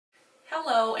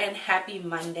Hello and happy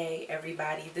Monday,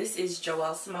 everybody. This is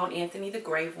Joelle Simone Anthony, the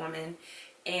Grave Woman,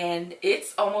 and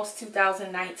it's almost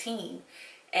 2019.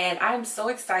 And I'm so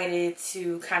excited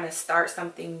to kind of start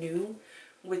something new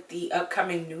with the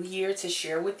upcoming new year to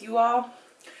share with you all.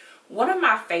 One of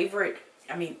my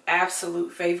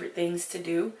absolute favorite things to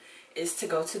do is to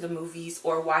go to the movies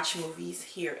or watch movies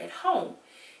here at home.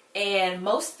 And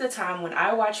most of the time when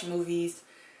I watch movies,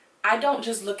 I don't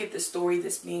just look at the story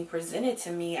that's being presented to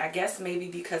me. I guess maybe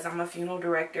because I'm a funeral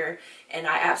director and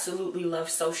I absolutely love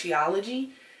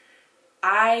sociology,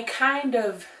 I kind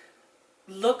of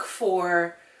look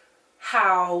for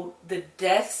how the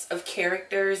deaths of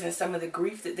characters and some of the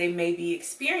grief that they may be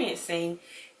experiencing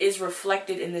is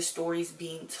reflected in the stories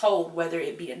being told, whether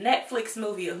it be a Netflix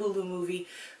movie, a Hulu movie,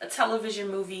 a television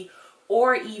movie,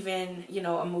 or even,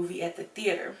 a movie at the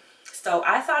theater. So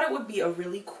I thought it would be a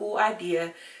really cool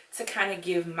idea to kind of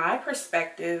give my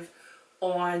perspective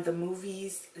on the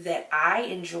movies that I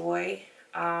enjoy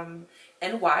and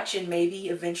watch, and maybe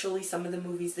eventually some of the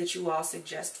movies that you all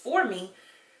suggest for me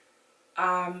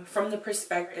from the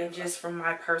perspective, just from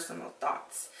my personal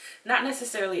thoughts. Not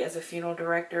necessarily as a funeral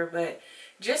director, but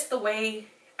just the way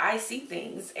I see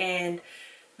things. And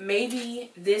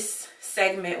maybe this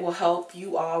segment will help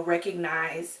you all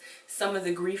recognize some of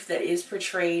the grief that is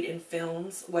portrayed in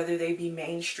films, whether they be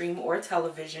mainstream or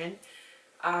television.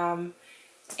 And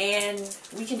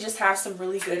we can just have some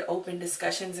really good open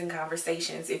discussions and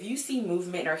conversations. If you see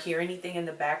movement or hear anything in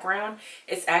the background,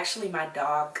 it's actually my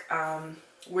dog.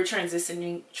 We're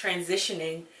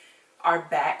transitioning our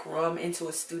back room into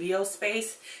a studio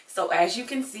space. So as you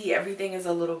can see, everything is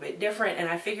a little bit different, and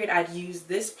I figured I'd use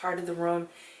this part of the room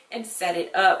and set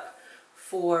it up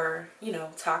for,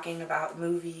 talking about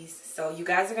movies. So you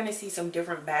guys are going to see some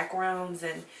different backgrounds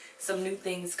and some new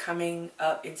things coming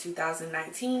up in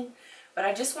 2019. But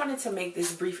I just wanted to make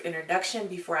this brief introduction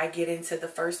before I get into the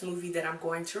first movie that I'm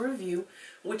going to review,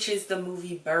 which is the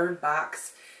movie Bird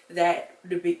Box that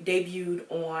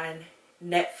debuted on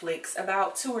Netflix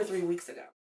about 2 or 3 weeks ago.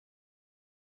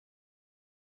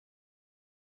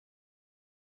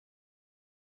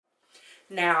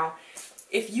 Now,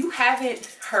 if you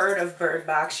haven't heard of Bird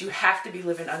Box, you have to be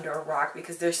living under a rock,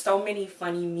 because there's so many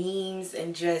funny memes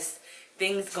and just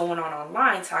things going on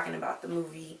online talking about the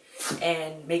movie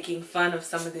and making fun of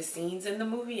some of the scenes in the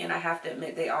movie, and I have to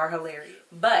admit they are hilarious.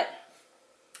 But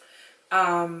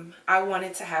I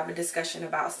wanted to have a discussion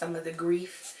about some of the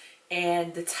grief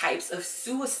and the types of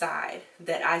suicide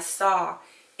that I saw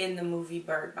in the movie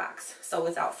Bird Box. So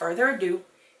without further ado,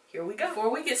 here we go. Before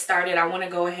we get started, I want to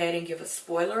go ahead and give a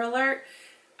spoiler alert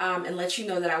and let you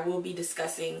know that I will be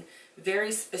discussing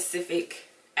very specific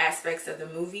aspects of the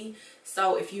movie.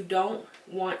 So if you don't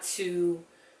want to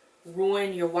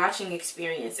ruin your watching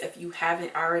experience, if you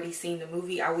haven't already seen the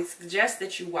movie, I would suggest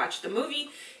that you watch the movie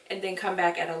and then come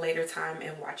back at a later time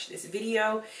and watch this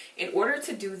video. In order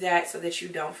to do that, so that you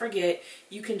don't forget,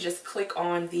 you can just click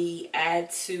on the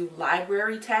Add to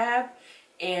Library tab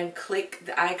and click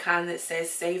the icon that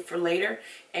says Save for Later,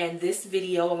 and this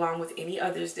video, along with any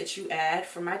others that you add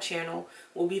for my channel,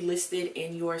 will be listed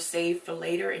in your Save for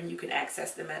Later, and you can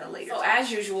access them at a later time. So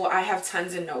as usual, I have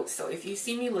tons of notes, so if you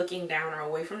see me looking down or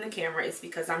away from the camera, it's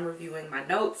because I'm reviewing my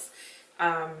notes,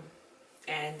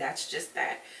 and that's just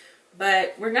that.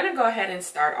 But we're gonna go ahead and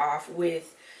start off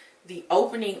with the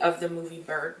opening of the movie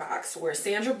Bird Box, where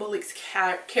Sandra Bullock's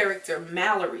character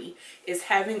Mallory is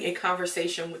having a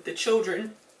conversation with the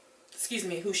children,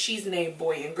 who she's named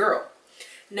Boy and Girl.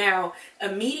 Now,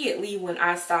 immediately when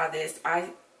I saw this,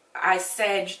 I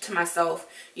said to myself,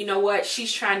 you know what,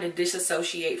 she's trying to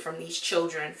disassociate from these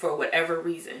children for whatever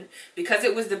reason. Because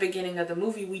it was the beginning of the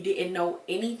movie, we didn't know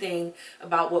anything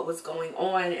about what was going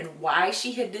on and why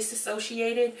she had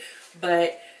disassociated,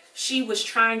 but she was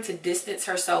trying to distance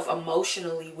herself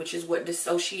emotionally, which is what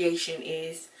dissociation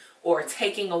is, or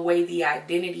taking away the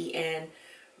identity and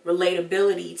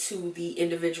relatability to the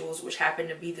individuals, which happen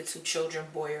to be the two children,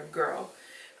 boy or girl.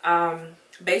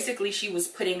 Basically, she was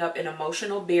putting up an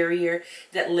emotional barrier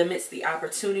that limits the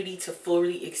opportunity to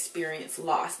fully experience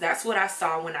loss. That's what I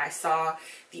saw when I saw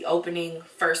the opening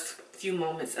first few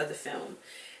moments of the film.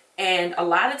 And a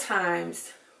lot of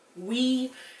times,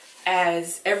 we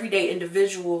as everyday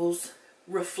individuals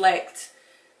reflect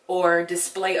or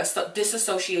display a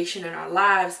disassociation in our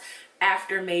lives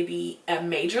after maybe a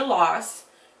major loss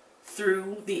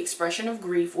through the expression of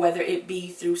grief, whether it be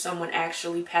through someone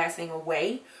actually passing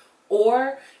away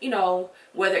or,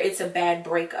 whether it's a bad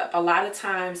breakup. A lot of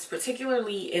times,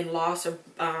 particularly in loss or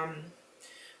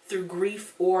through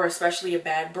grief or especially a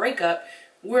bad breakup,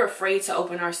 we're afraid to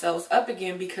open ourselves up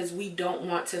again because we don't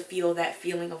want to feel that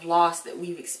feeling of loss that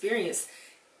we've experienced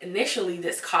initially,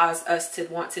 that's caused us to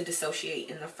want to dissociate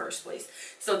in the first place.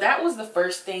 So that was the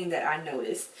first thing that I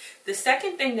noticed. The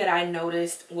second thing that I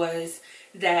noticed was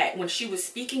that when she was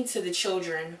speaking to the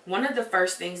children, one of the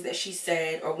first things that she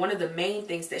said, or one of the main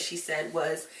things that she said,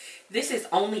 was, this is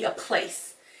only a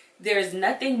place. There's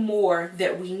nothing more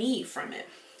that we need from it.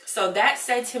 So that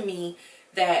said to me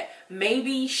that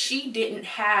maybe she didn't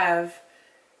have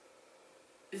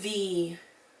the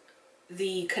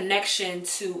connection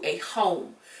to a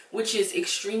home, which is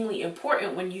extremely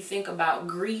important when you think about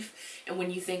grief and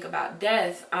when you think about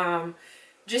death.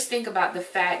 Just think about the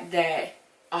fact that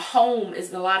a home is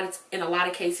in a lot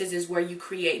of cases is where you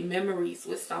create memories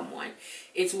with someone.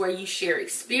 It's where you share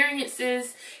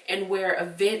experiences and where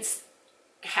events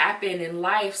happen in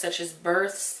life, such as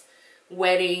births,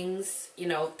 weddings, you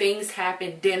know, things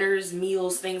happen, dinners,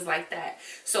 meals, things like that.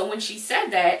 So when she said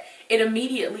that, it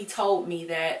immediately told me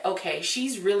that, okay,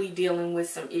 she's really dealing with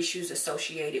some issues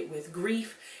associated with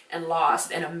grief and loss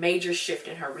and a major shift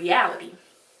in her reality.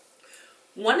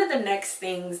 One of the next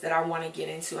things that I want to get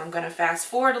into, I'm going to fast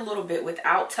forward a little bit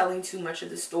without telling too much of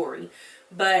the story,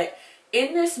 but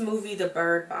in this movie, The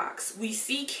Bird Box, we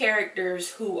see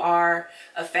characters who are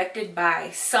affected by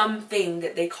something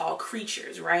that they call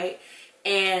creatures, right?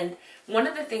 And one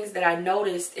of the things that I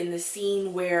noticed in the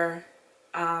scene where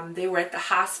they were at the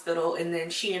hospital and then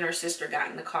she and her sister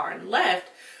got in the car and left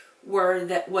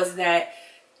was that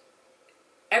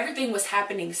everything was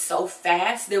happening so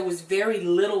fast, there was very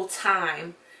little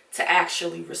time to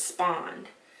actually respond.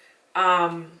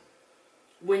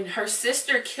 When her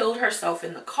sister killed herself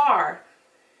in the car,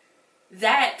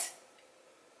 that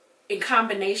in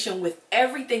combination with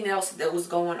everything else that was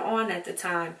going on at the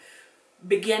time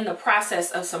began the process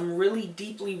of some really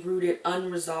deeply rooted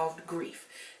unresolved grief.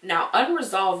 Now,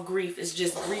 unresolved grief is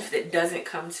just grief that doesn't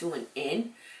come to an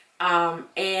end.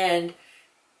 And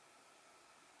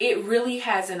it really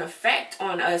has an effect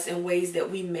on us in ways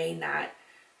that we may not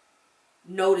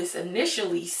notice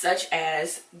initially, such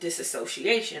as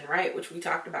disassociation, right? Which we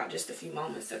talked about just a few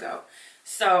moments ago.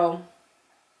 So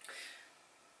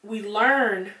we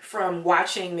learn from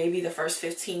watching maybe the first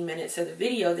 15 minutes of the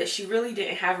video that she really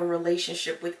didn't have a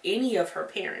relationship with any of her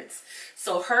parents.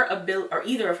 So her ability, or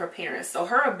either of her parents, so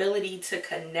her ability to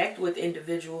connect with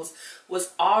individuals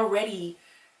was already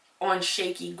on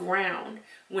shaky ground.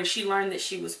 When she learned that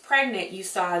she was pregnant, you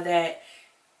saw that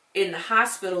in the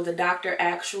hospital, the doctor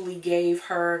actually gave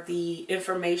her the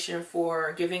information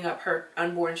for giving up her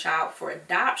unborn child for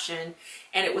adoption.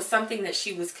 And it was something that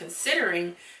she was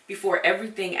considering before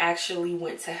everything actually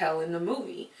went to hell in the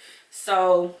movie.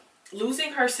 So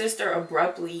losing her sister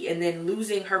abruptly and then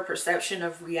losing her perception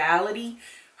of reality,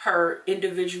 her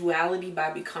individuality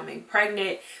by becoming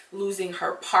pregnant, losing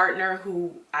her partner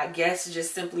who I guess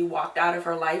just simply walked out of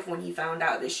her life when he found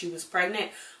out that she was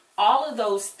pregnant. All of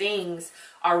those things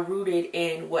are rooted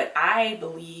in what I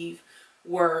believe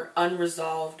were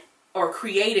unresolved, or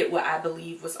created what I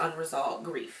believe was unresolved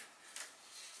grief.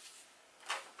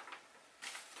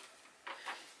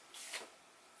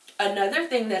 Another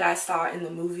thing that I saw in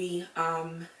the movie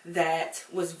that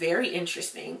was very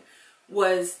interesting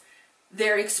was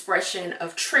their expression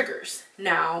of triggers.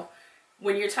 Now,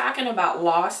 when you're talking about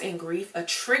loss and grief, a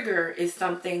trigger is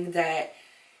something that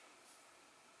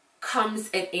comes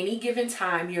at any given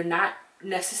time. You're not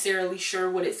necessarily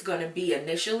sure what it's going to be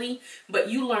initially, but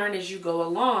you learn as you go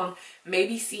along.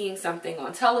 Maybe seeing something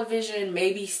on television,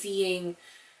 maybe seeing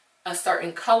a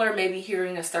certain color, maybe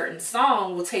hearing a certain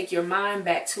song will take your mind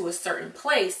back to a certain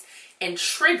place and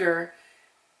trigger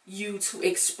you to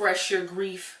express your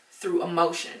grief through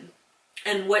emotion.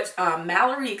 And what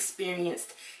Mallory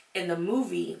experienced in the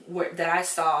movie that I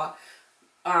saw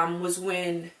was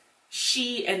when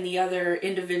she and the other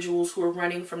individuals who were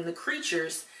running from the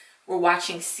creatures were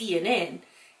watching CNN,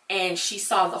 and she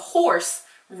saw the horse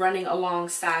running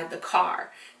alongside the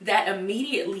car. That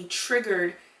immediately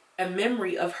triggered a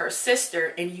memory of her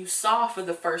sister, and you saw for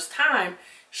the first time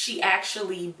she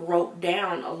actually broke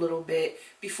down a little bit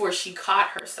before she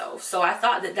caught herself. So I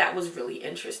thought that that was really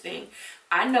interesting.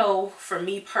 I know for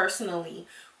me personally,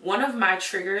 one of my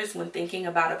triggers when thinking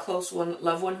about a close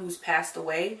loved one who's passed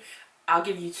away, I'll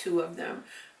give you two of them.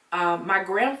 My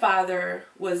grandfather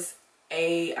was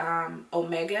a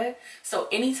Omega, so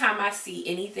anytime I see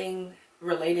anything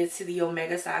related to the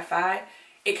Omega Psi,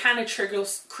 it kind of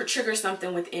triggers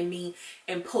something within me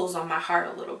and pulls on my heart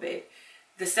a little bit.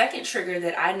 The second trigger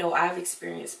that I know I've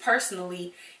experienced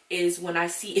personally is when I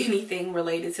see anything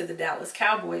related to the Dallas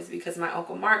Cowboys, because my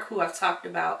Uncle Mark, who I've talked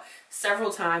about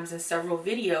several times in several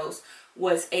videos,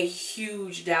 was a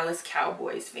huge Dallas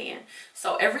Cowboys fan.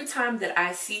 So every time that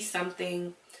I see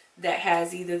something that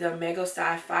has either the Mega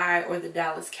Sci-Fi or the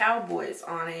Dallas Cowboys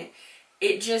on it,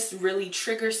 it just really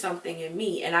triggers something in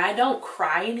me. And I don't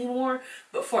cry anymore,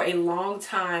 but for a long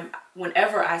time,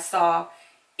 whenever I saw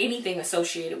anything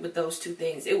associated with those two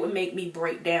things, it would make me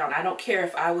break down. I don't care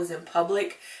if I was in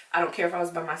public, I don't care if I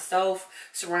was by myself,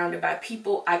 surrounded by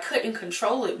people. I couldn't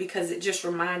control it because it just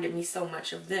reminded me so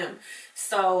much of them.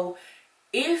 So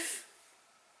if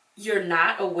you're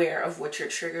not aware of what your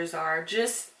triggers are,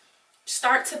 just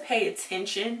start to pay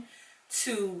attention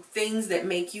to things that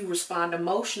make you respond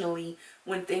emotionally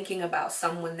when thinking about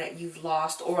someone that you've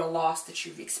lost or a loss that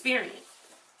you've experienced.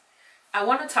 I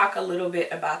want to talk a little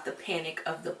bit about the panic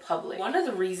of the public. One of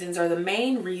the reasons, or the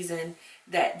main reason,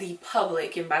 that the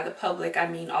public, and by the public I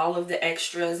mean all of the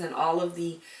extras and all of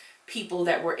the people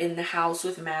that were in the house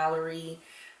with Mallory,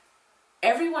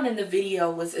 everyone in the video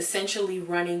was essentially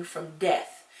running from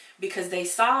death, because they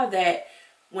saw that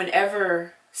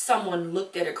whenever someone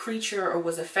looked at a creature or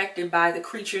was affected by the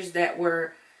creatures that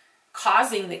were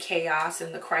causing the chaos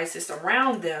and the crisis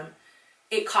around them,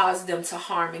 it caused them to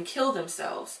harm and kill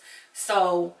themselves.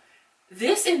 So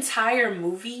this entire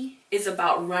movie is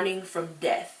about running from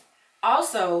death.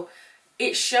 Also,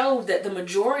 it showed that the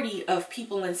majority of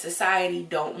people in society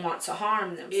don't want to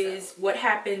harm themselves. Is what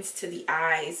happens to the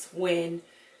eyes when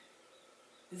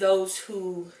those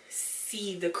who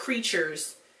see the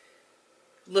creatures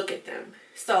look at them.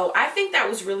 So I think that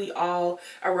was really all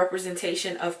a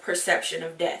representation of perception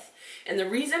of death. And the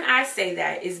reason I say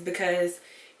that is because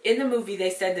in the movie,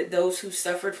 they said that those who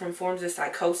suffered from forms of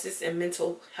psychosis and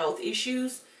mental health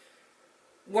issues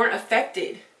weren't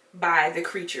affected by the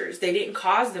creatures. They didn't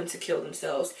cause them to kill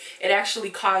themselves. It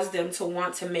actually caused them to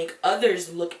want to make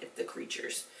others look at the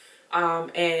creatures,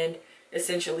 and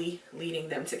essentially leading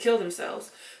them to kill themselves.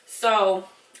 So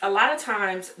a lot of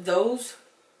times, those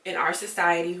in our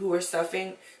society who are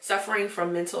suffering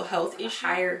from mental health issues,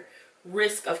 higher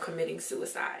risk of committing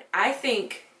suicide. I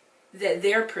think that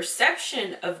their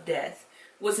perception of death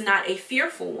was not a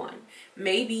fearful one.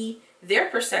 Maybe their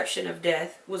perception of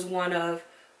death was one of,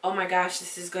 oh my gosh,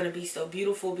 this is going to be so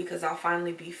beautiful because I'll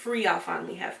finally be free, I'll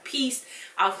finally have peace,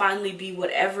 I'll finally be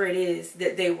whatever it is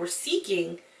that they were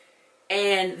seeking.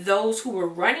 And those who were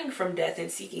running from death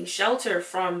and seeking shelter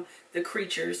from the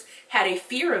creatures had a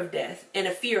fear of death and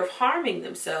a fear of harming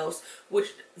themselves, which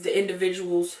the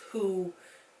individuals who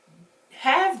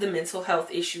have the mental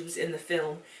health issues in the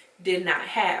film did not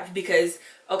have. Because,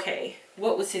 okay,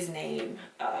 what was his name?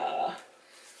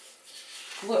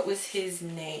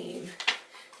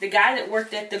 The guy that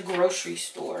worked at the grocery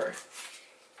store.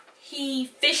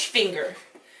 Fish Finger.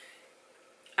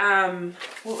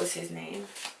 What was his name?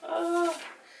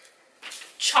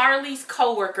 Charlie's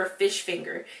co-worker, Fish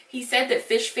Finger. He said that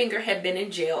Fish Finger had been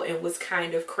in jail and was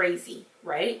kind of crazy,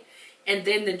 right? And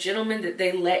then the gentleman that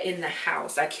they let in the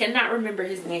house, I cannot remember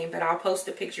his name, but I'll post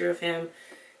a picture of him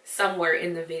somewhere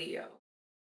in the video.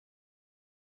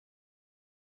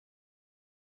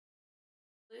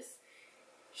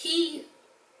 He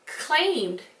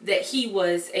claimed that he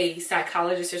was a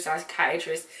psychologist or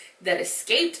psychiatrist that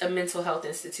escaped a mental health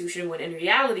institution, when in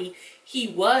reality he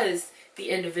was the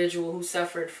individual who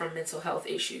suffered from mental health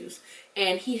issues.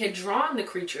 And he had drawn the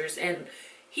creatures, and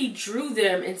he drew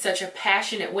them in such a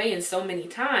passionate way and so many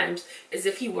times, as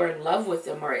if he were in love with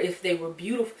them, or if they were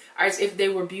beautiful, or as if they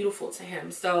were beautiful to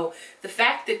him. So the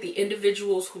fact that the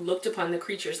individuals who looked upon the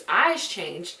creatures' eyes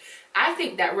changed, I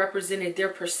think that represented their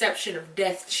perception of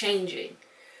death changing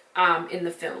in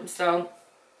the film. So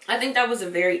I think that was a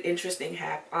very interesting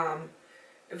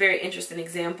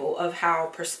example of how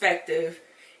perspective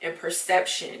and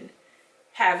perception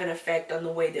have an effect on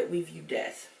the way that we view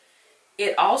death.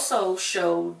 It also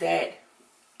showed that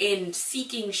in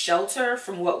seeking shelter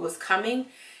from what was coming,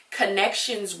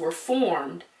 connections were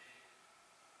formed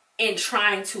in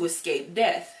trying to escape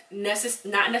death.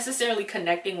 Not necessarily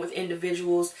connecting with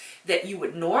individuals that you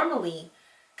would normally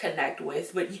connect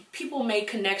with, but people made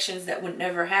connections that would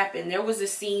never happen. There was a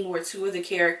scene where two of the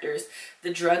characters,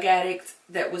 the drug addict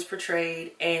that was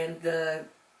portrayed and the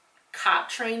cop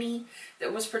trainee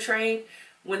that was portrayed,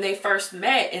 when they first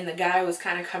met and the guy was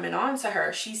kind of coming on to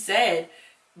her, she said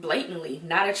blatantly,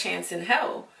 not a chance in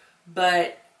hell.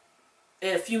 But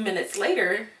a few minutes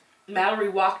later, Mallory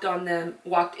walked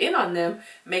in on them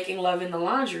making love in the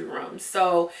laundry room.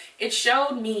 So it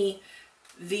showed me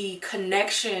the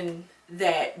connection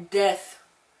that death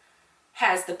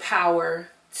has the power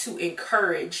to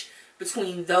encourage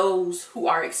between those who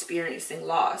are experiencing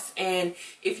loss. And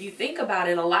if you think about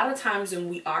it, a lot of times when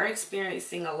we are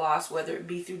experiencing a loss, whether it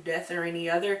be through death or any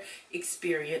other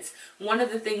experience, one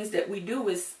of the things that we do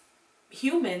is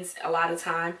humans a lot of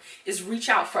time is reach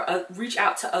out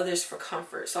to others for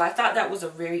comfort. So I thought that was a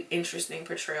very interesting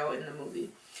portrayal in the movie.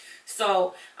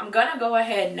 So I'm gonna go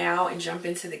ahead now and jump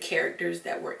into the characters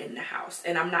that were in the house,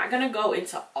 and I'm not gonna go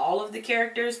into all of the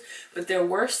characters, but there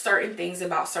were certain things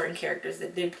about certain characters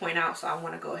that did point out, so I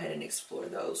want to go ahead and explore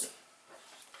those.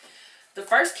 The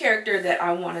first character that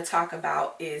I want to talk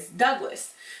about is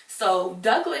Douglas. So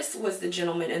Douglas was the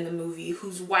gentleman in the movie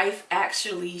whose wife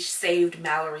actually saved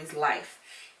Mallory's life.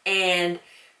 And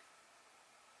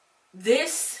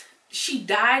she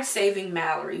died saving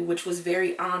Mallory, which was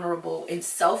very honorable and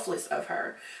selfless of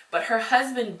her. But her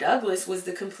husband Douglas was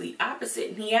the complete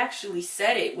opposite. And he actually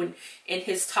said it in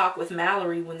his talk with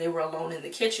Mallory when they were alone in the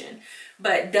kitchen.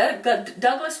 But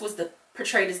Douglas was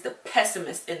portrayed as the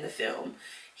pessimist in the film.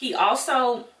 He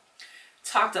also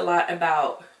talked a lot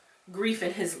about grief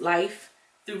in his life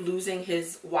through losing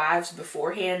his wives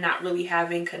beforehand, not really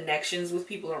having connections with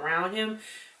people around him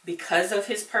because of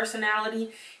his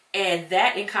personality. And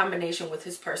that, in combination with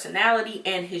his personality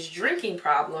and his drinking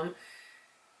problem,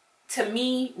 to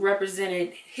me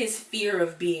represented his fear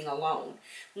of being alone.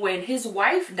 When his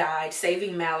wife died,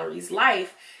 saving Mallory's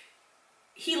life,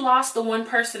 he lost the one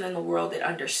person in the world that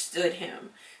understood him.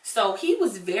 So he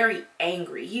was very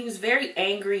angry. He was very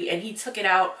angry, and he took it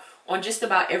out on just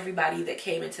about everybody that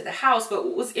came into the house. But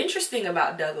what was interesting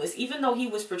about Douglas, even though he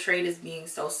was portrayed as being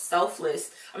so selfish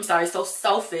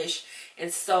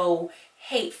and so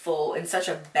hateful and such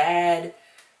a bad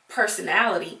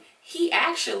personality, he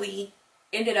actually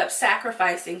ended up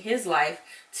sacrificing his life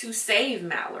to save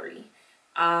Mallory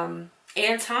and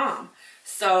Tom.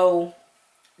 So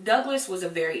Douglas was a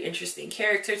very interesting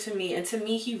character to me, and to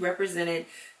me he represented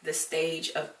the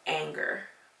stage of anger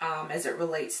as it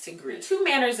relates to grief. Two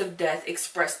manners of death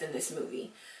expressed in this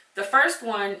movie. The first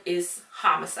one is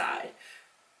homicide.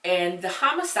 And the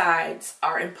homicides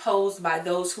are imposed by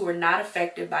those who are not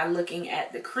affected by looking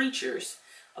at the creatures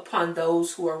upon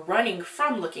those who are running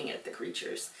from looking at the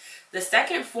creatures. The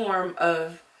second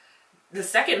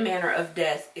manner of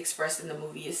death expressed in the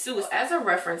movie is suicide. As a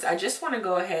reference, I just want to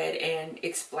go ahead and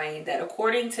explain that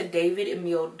according to David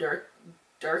Emil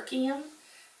Durkheim,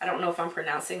 I don't know if I'm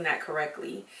pronouncing that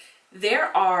correctly,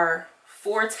 there are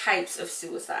 4 types of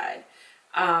suicide.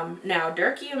 Now,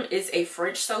 Durkheim is a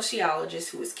French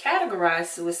sociologist who has categorized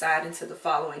suicide into the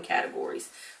following categories.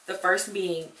 The first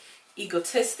being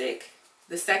egotistic,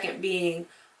 the second being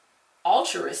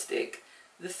altruistic,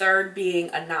 the third being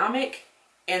anomic,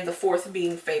 and the fourth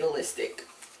being fatalistic.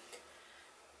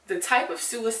 The type of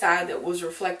suicide that was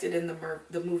reflected in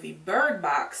the movie Bird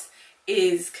Box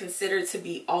is considered to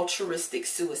be altruistic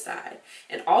suicide.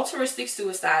 And altruistic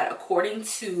suicide, according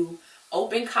to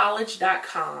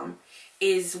opencollege.com,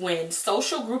 is when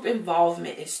social group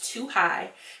involvement is too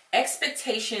high,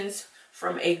 expectation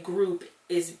from a group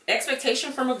is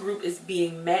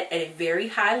being met at a very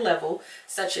high level,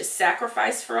 such as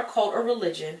sacrifice for a cult or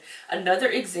religion. Another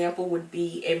example would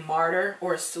be a martyr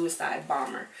or a suicide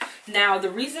bomber. Now,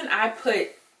 the reason I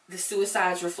put the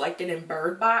suicides reflected in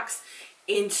Bird Box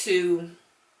into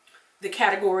the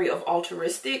category of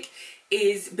altruistic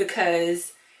is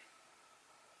because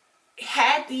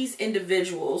had these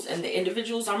individuals, and the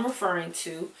individuals I'm referring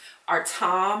to are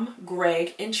Tom,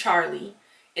 Greg, and Charlie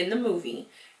in the movie,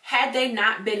 had they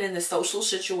not been in the social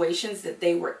situations that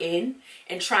they were in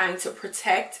and trying to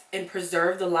protect and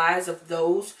preserve the lives of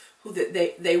those who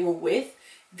they were with,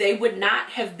 they would not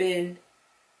have been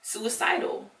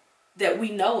suicidal that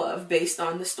we know of based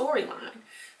on the storyline.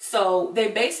 So they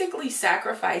basically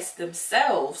sacrificed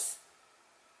themselves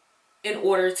in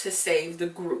order to save the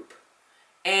group.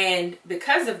 And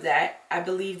because of that, I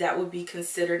believe that would be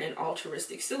considered an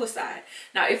altruistic suicide.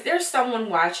 Now, if there's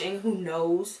someone watching who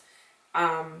knows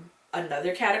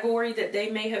another category that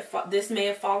this may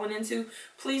have fallen into,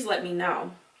 please let me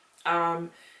know.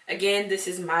 Again, this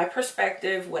is my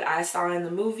perspective, what I saw in the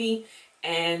movie,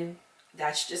 and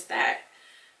that's just that.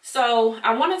 So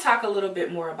I want to talk a little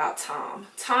bit more about Tom.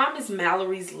 Tom is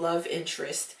Mallory's love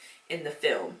interest in the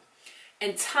film.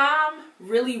 And Tom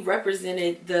really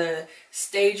represented the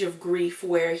stage of grief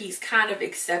where he's kind of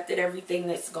accepted everything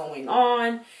that's going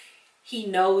on. He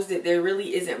knows that there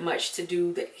really isn't much to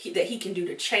do that he can do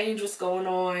to change what's going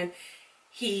on.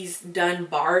 He's done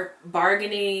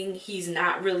bargaining. He's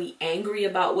not really angry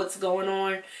about what's going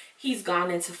on. He's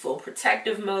gone into full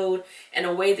protective mode. And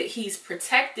a way that he's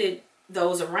protected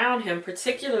those around him,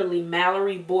 particularly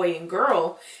Mallory, boy and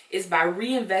girl, is by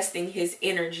reinvesting his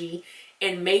energy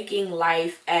and making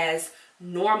life as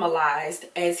normalized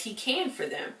as he can for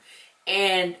them.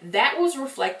 And that was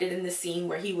reflected in the scene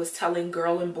where he was telling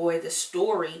Girl and Boy the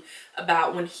story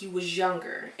about when he was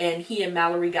younger and he and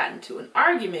Mallory got into an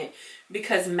argument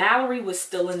because Mallory was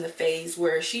still in the phase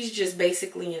where she's just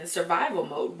basically in survival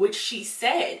mode, which she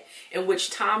said, and which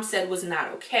Tom said was not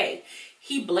okay.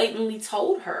 He blatantly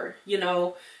told her, you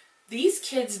know, these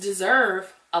kids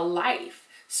deserve a life.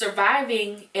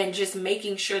 Surviving and just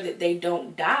making sure that they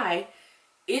don't die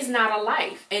is not a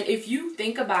life. And if you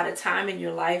think about a time in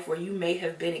your life where you may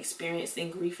have been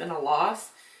experiencing grief and a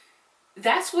loss,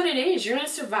 that's what it is. You're in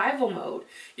survival mode.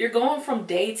 You're going from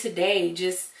day to day,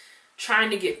 just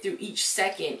trying to get through each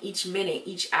second, each minute,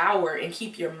 each hour, and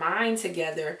keep your mind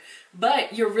together,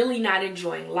 but you're really not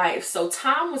enjoying life. So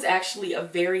Tom was actually a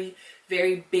very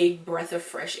big breath of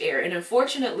fresh air. And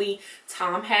unfortunately,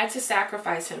 Tom had to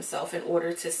sacrifice himself in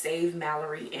order to save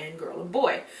Mallory and Girl and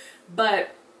Boy.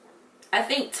 But I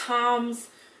think Tom's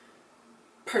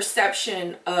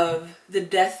perception of the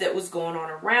death that was going on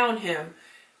around him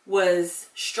was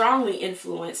strongly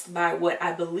influenced by what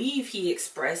I believe he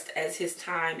expressed as his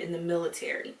time in the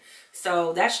military.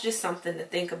 So that's just something to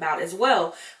think about as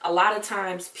well. A lot of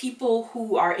times people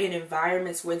who are in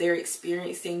environments where they're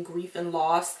experiencing grief and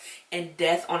loss and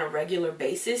death on a regular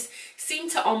basis seem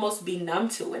to almost be numb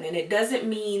to it. And it doesn't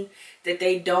mean that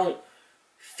they don't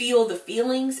feel the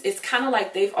feelings. It's kind of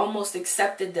like they've almost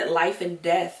accepted that life and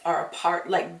death are a part,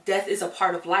 like death is a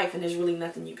part of life and there's really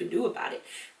nothing you can do about it.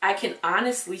 I can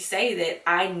honestly say that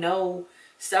I know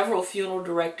several funeral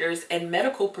directors and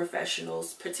medical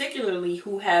professionals, particularly,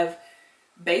 who have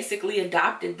basically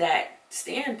adopted that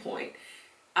standpoint.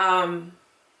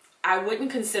 I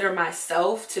wouldn't consider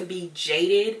myself to be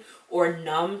jaded or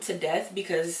numb to death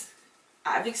because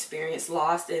I've experienced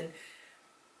loss, and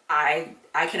I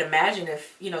can imagine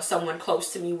if, you know, someone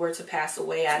close to me were to pass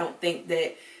away, I don't think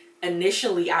that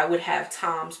initially I would have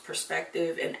Tom's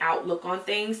perspective and outlook on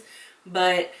things.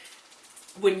 But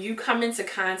when you come into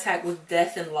contact with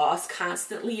death and loss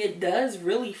constantly, it does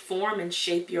really form and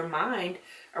shape your mind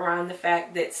around the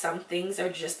fact that some things are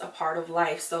just a part of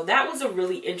life. So that was a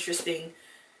really interesting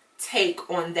take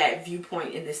on that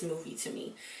viewpoint in this movie to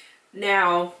me.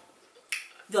 Now,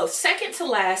 the second to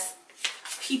last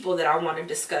people that I want to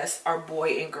discuss are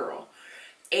Boy and Girl.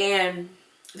 And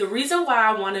the reason why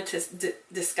I wanted to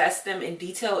discuss them in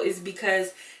detail is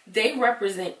because they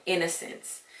represent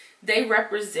innocence. They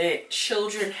represent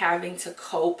children having to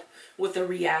cope with a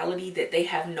reality that they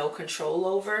have no control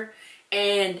over.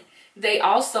 And they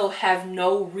also have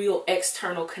no real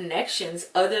external connections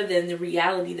other than the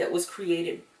reality that was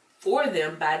created for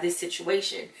them by this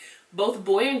situation. Both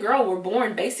Boy and Girl were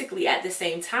born basically at the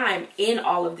same time in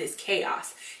all of this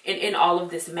chaos and in all of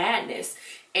this madness.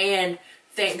 And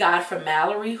thank God for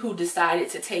Mallory, who decided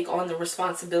to take on the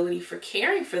responsibility for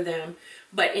caring for them.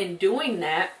 But in doing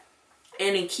that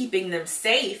and in keeping them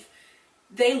safe,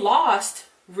 they lost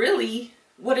really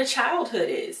what a childhood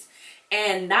is.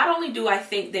 And not only do I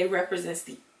think they represent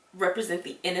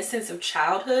the innocence of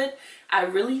childhood, I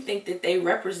really think that they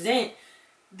represent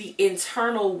the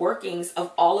internal workings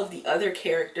of all of the other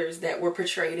characters that were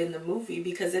portrayed in the movie.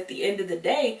 Because at the end of the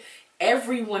day,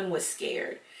 everyone was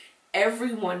scared.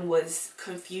 Everyone was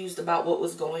confused about what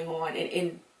was going on and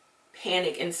in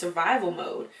panic and survival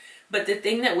mode. But the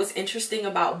thing that was interesting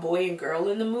about Boy and Girl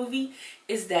in the movie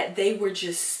is that they were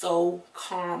just so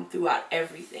calm throughout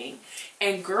everything.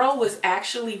 And Girl was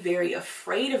actually very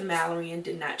afraid of Mallory and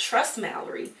did not trust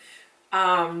Mallory.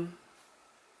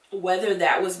 Whether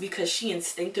that was because she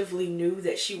instinctively knew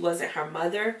that she wasn't her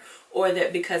mother, or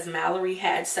that because Mallory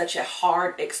had such a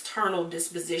hard external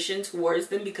disposition towards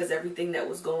them because everything that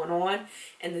was going on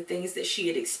and the things that she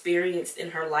had experienced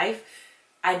in her life,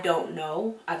 I don't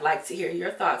know. I'd like to hear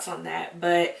your thoughts on that.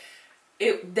 But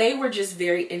they were just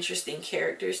very interesting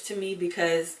characters to me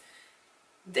because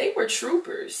they were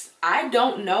troopers. I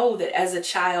don't know that as a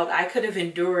child I could have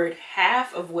endured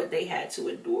half of what they had to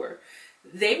endure.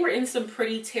 They were in some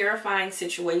pretty terrifying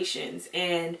situations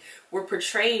and were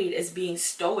portrayed as being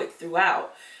stoic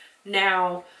throughout.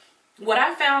 Now, what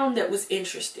I found that was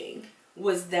interesting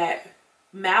was that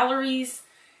Mallory's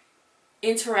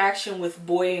interaction with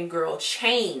Boy and Girl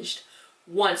changed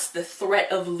once the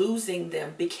threat of losing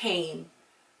them became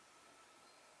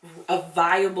a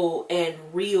viable and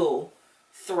real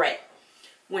threat.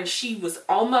 When she was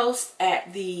almost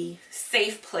at the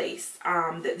safe place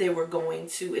that they were going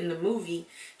to in the movie,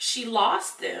 she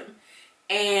lost them.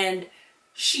 And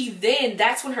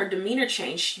that's when her demeanor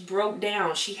changed. She broke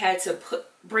down. She had to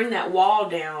bring that wall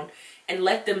down and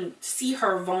let them see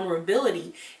her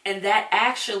vulnerability. And that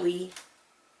actually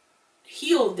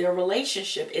healed their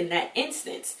relationship in that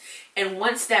instance. And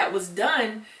once that was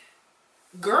done,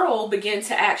 girl began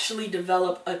to actually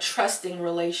develop a trusting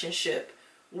relationship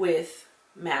with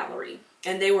Mallory,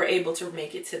 and they were able to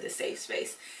make it to the safe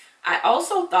space. I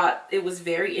also thought it was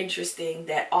very interesting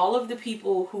that all of the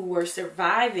people who were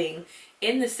surviving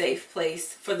in the safe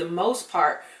place, for the most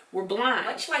part, were blind.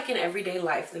 Much like in everyday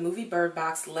life, the movie Bird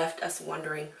Box left us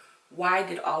wondering, why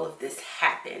did all of this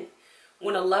happen?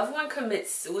 When a loved one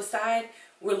commits suicide,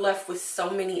 we're left with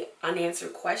so many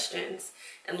unanswered questions.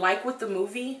 And like with the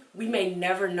movie, we may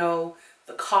never know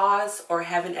the cause or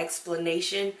have an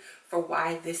explanation for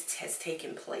why this has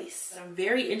taken place. But I'm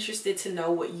very interested to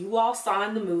know what you all saw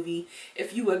in the movie,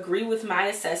 if you agree with my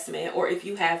assessment, or if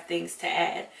you have things to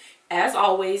add. As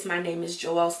always, my name is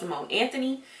Joelle Simone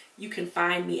Anthony. You can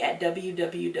find me at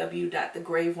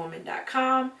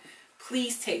www.thegravewoman.com.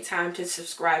 Please take time to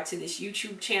subscribe to this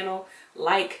YouTube channel,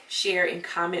 like, share, and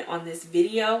comment on this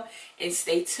video, and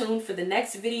stay tuned for the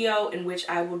next video in which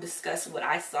I will discuss what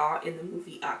I saw in the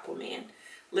movie Aquaman.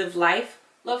 Live life,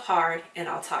 love hard, and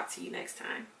I'll talk to you next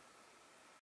time.